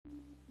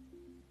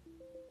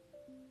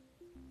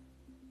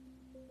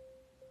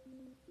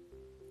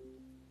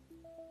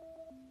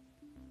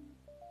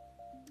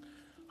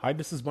Hi,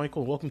 this is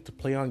Michael. Welcome to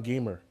Play On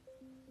Gamer.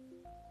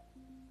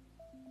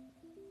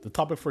 The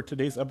topic for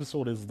today's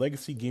episode is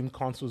legacy game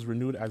consoles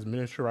renewed as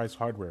miniaturized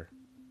hardware.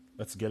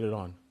 Let's get it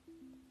on.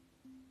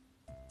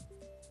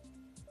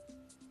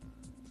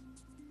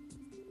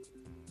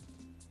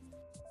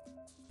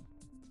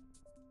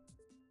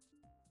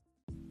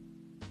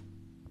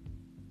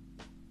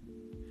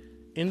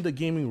 In the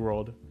gaming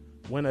world,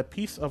 when a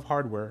piece of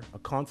hardware, a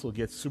console,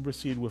 gets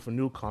superseded with a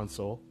new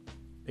console,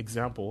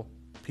 example,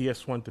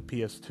 PS1 to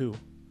PS2,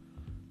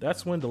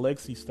 that's when the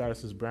legacy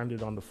status is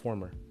branded on the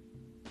former.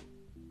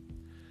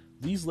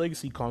 These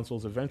legacy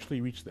consoles eventually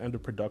reach the end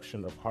of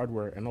production of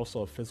hardware and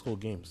also of physical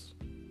games.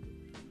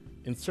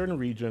 In certain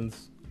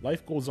regions,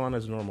 life goes on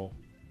as normal,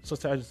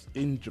 such as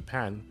in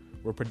Japan,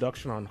 where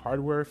production on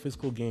hardware,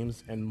 physical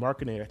games, and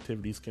marketing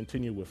activities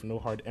continue with no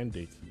hard end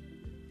date.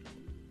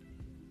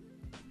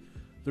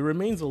 There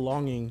remains a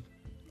longing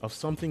of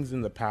some things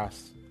in the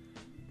past,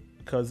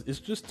 because it's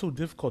just too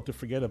difficult to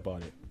forget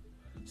about it.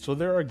 So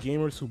there are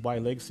gamers who buy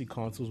legacy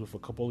consoles with a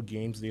couple of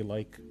games they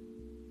like.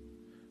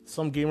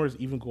 Some gamers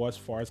even go as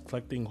far as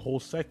collecting whole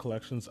set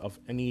collections of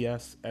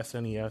NES,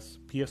 SNES,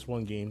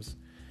 PS1 games,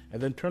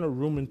 and then turn a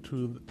room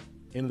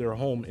in their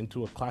home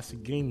into a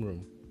classic game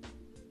room.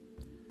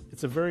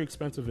 It's a very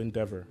expensive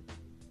endeavor.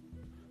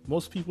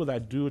 Most people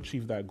that do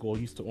achieve that goal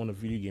used to own a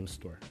video game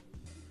store.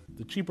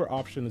 The cheaper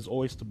option is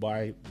always to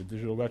buy the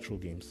digital retro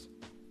games.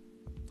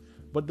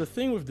 But the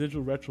thing with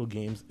digital retro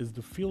games is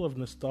the feel of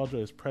nostalgia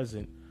is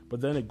present, but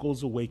then it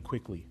goes away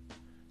quickly,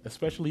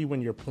 especially when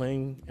you're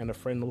playing and a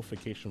friend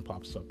notification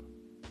pops up.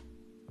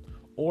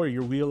 Or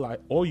you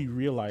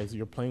realize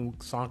you're playing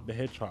Sonic the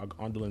Hedgehog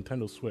on the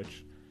Nintendo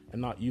Switch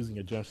and not using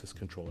a Genesis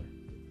controller.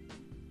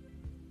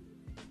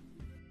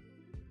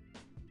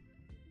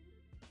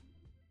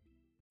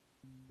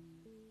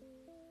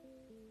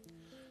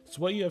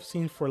 So what you have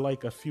seen for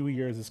like a few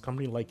years is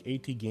companies like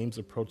AT Games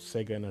approach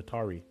Sega and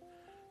Atari,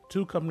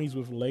 two companies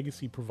with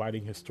legacy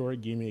providing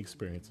historic gaming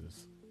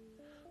experiences.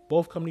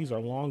 Both companies are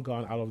long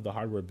gone out of the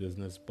hardware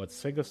business, but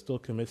Sega still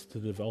commits to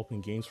developing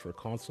games for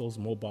consoles,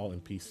 mobile,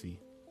 and PC.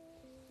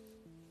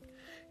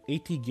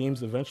 AT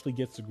Games eventually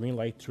gets the green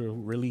light to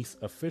release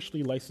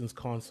officially licensed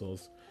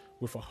consoles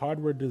with a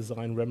hardware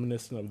design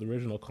reminiscent of the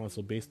original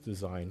console-based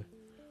design,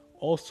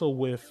 also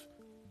with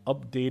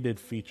updated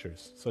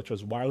features such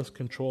as wireless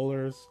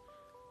controllers,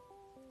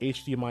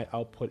 HDMI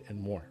output, and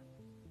more.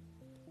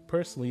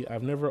 Personally,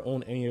 I've never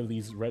owned any of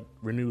these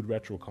renewed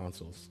retro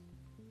consoles.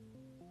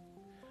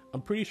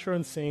 I'm pretty sure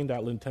in saying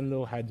that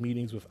Nintendo had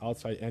meetings with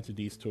outside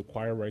entities to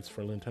acquire rights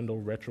for Nintendo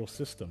Retro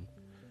System,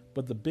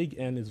 but the Big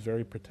N is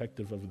very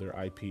protective of their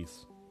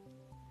IPs.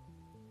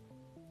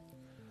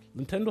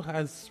 Nintendo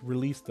has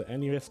released the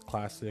NES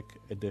Classic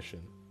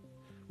Edition,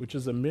 which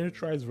is a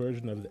miniaturized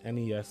version of the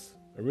NES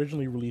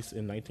originally released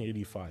in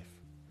 1985.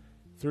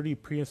 30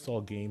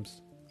 pre-installed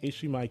games,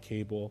 HDMI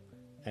cable,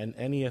 and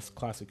NES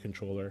Classic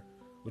controller,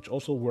 which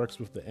also works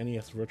with the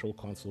NES Virtual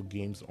Console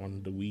games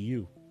on the Wii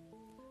U.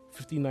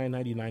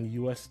 $59.99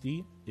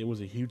 USD, it was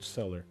a huge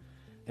seller,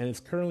 and is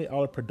currently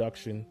out of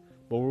production,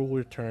 but will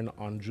return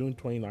on June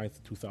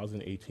 29th,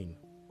 2018.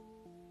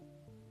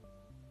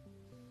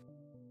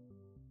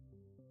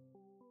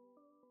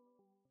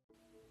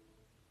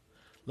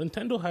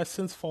 Nintendo has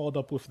since followed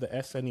up with the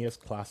SNES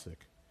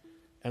Classic,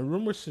 and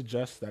rumors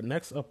suggest that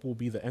next up will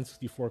be the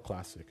N64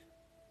 Classic.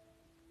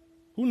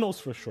 Who knows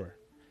for sure?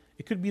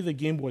 It could be the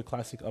Game Boy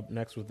Classic up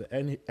next with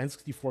the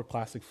N64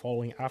 Classic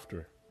following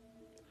after.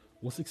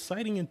 What's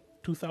exciting in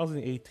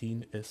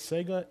 2018 is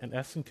Sega and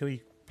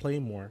SNK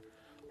Playmore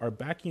are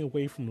backing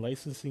away from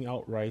licensing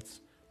out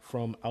rights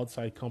from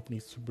outside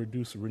companies to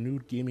produce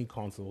renewed gaming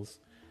consoles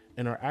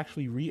and are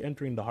actually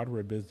re-entering the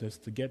hardware business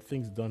to get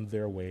things done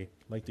their way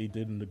like they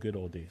did in the good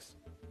old days.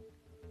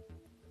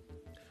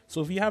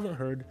 So if you haven't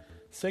heard,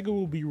 Sega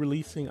will be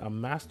releasing a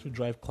Master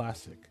Drive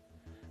Classic,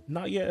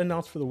 not yet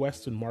announced for the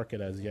Western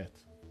market as yet.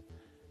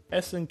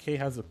 SNK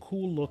has a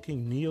cool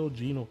looking Neo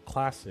Geo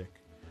Classic,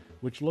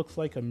 which looks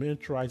like a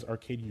miniaturized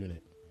arcade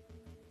unit.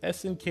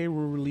 SNK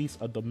will release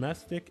a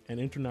domestic and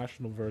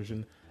international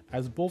version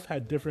as both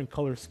had different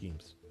color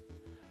schemes.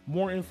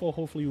 More info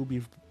hopefully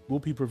will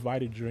be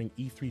provided during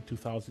E3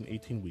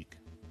 2018 week.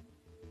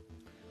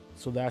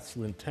 So that's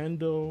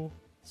Nintendo,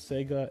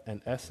 Sega,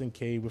 and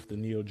SNK with the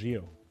Neo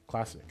Geo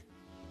Classic.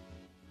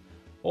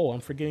 Oh, I'm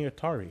forgetting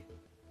Atari.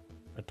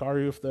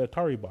 Atari with the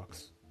Atari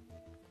box.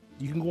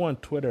 You can go on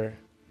Twitter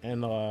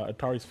and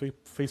Atari's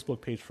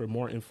Facebook page for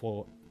more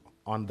info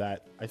on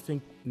that. I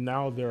think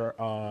now they're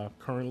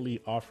currently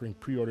offering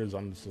pre-orders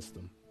on the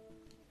system.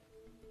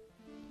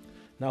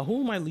 Now,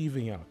 who am I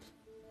leaving out?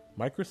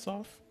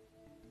 Microsoft?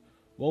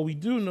 Well, we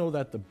do know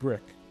that the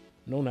brick,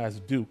 known as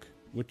Duke,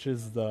 which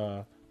is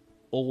the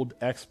old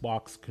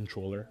Xbox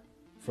controller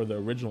for the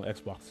original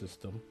Xbox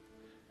system,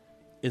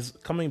 is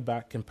coming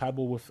back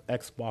compatible with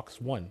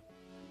Xbox One,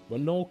 but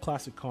no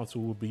classic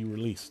console will be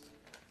released.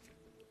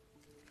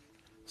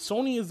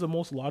 Sony is the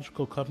most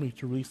logical company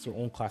to release their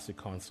own classic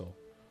console.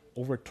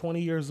 Over 20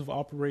 years of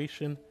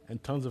operation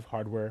and tons of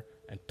hardware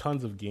and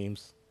tons of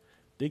games,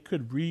 they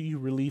could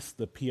re-release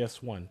the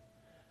PS1.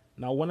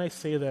 Now, when I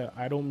say that,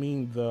 I don't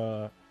mean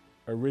the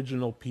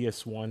original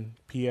PS1,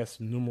 PS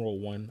numeral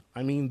 1.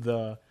 I mean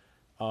the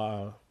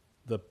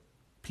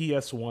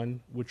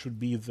PS1, which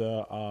would be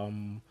the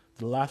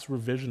last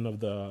revision of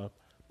the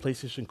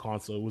PlayStation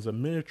console. It was a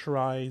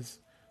miniaturized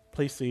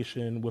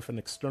PlayStation with an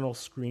external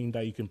screen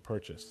that you can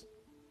purchase.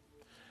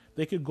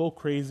 They could go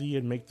crazy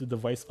and make the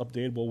device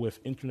updatable with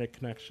internet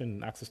connection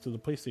and access to the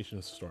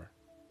PlayStation Store.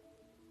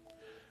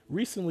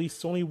 Recently,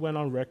 Sony went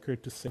on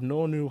record to say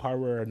no new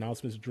hardware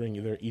announcements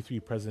during their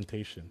E3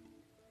 presentation.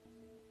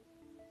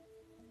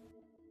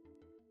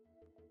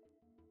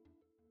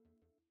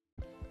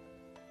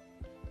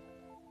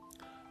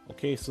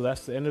 Okay, so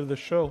that's the end of the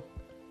show.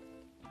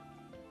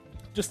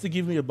 Just to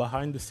give me a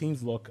behind the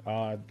scenes look,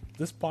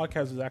 this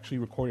podcast is actually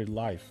recorded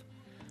live.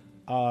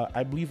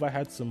 I believe I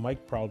had some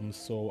mic problems,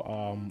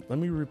 so let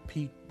me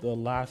repeat the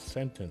last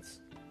sentence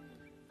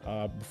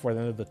before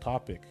the end of the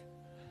topic.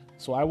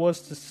 So I was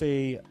to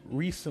say,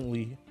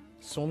 recently,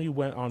 Sony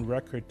went on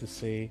record to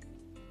say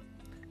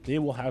they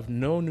will have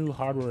no new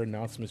hardware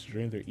announcements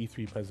during their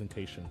E3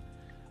 presentation.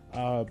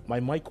 My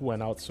mic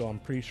went out, so I'm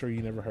pretty sure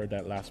you never heard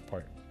that last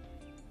part.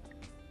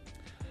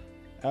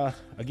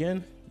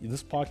 Again,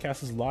 this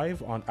podcast is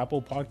live on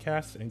Apple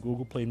Podcasts and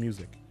Google Play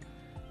Music.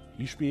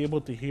 You should be able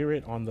to hear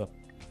it on the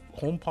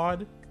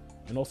HomePod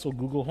and also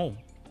Google Home.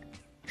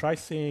 Try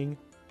saying,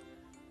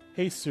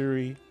 "Hey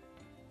Siri."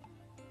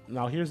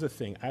 Now here's the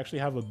thing, I actually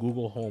have a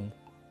Google Home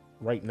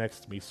right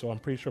next to me, so I'm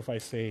pretty sure if I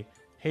say,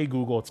 "Hey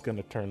Google," it's going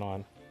to turn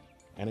on.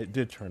 And it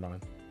did turn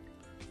on.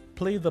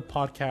 Play the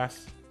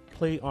podcast,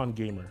 play on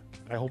Gamer.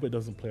 I hope it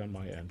doesn't play on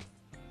my end.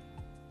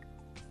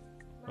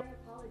 My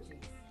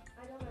apologies.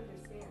 I don't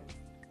understand.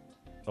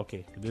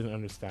 Okay, I didn't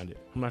understand it.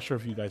 I'm not sure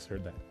if you guys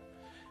heard that.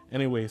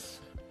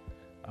 Anyways,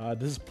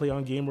 this is Play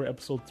on Gamer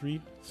episode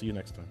 3. See you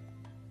next time.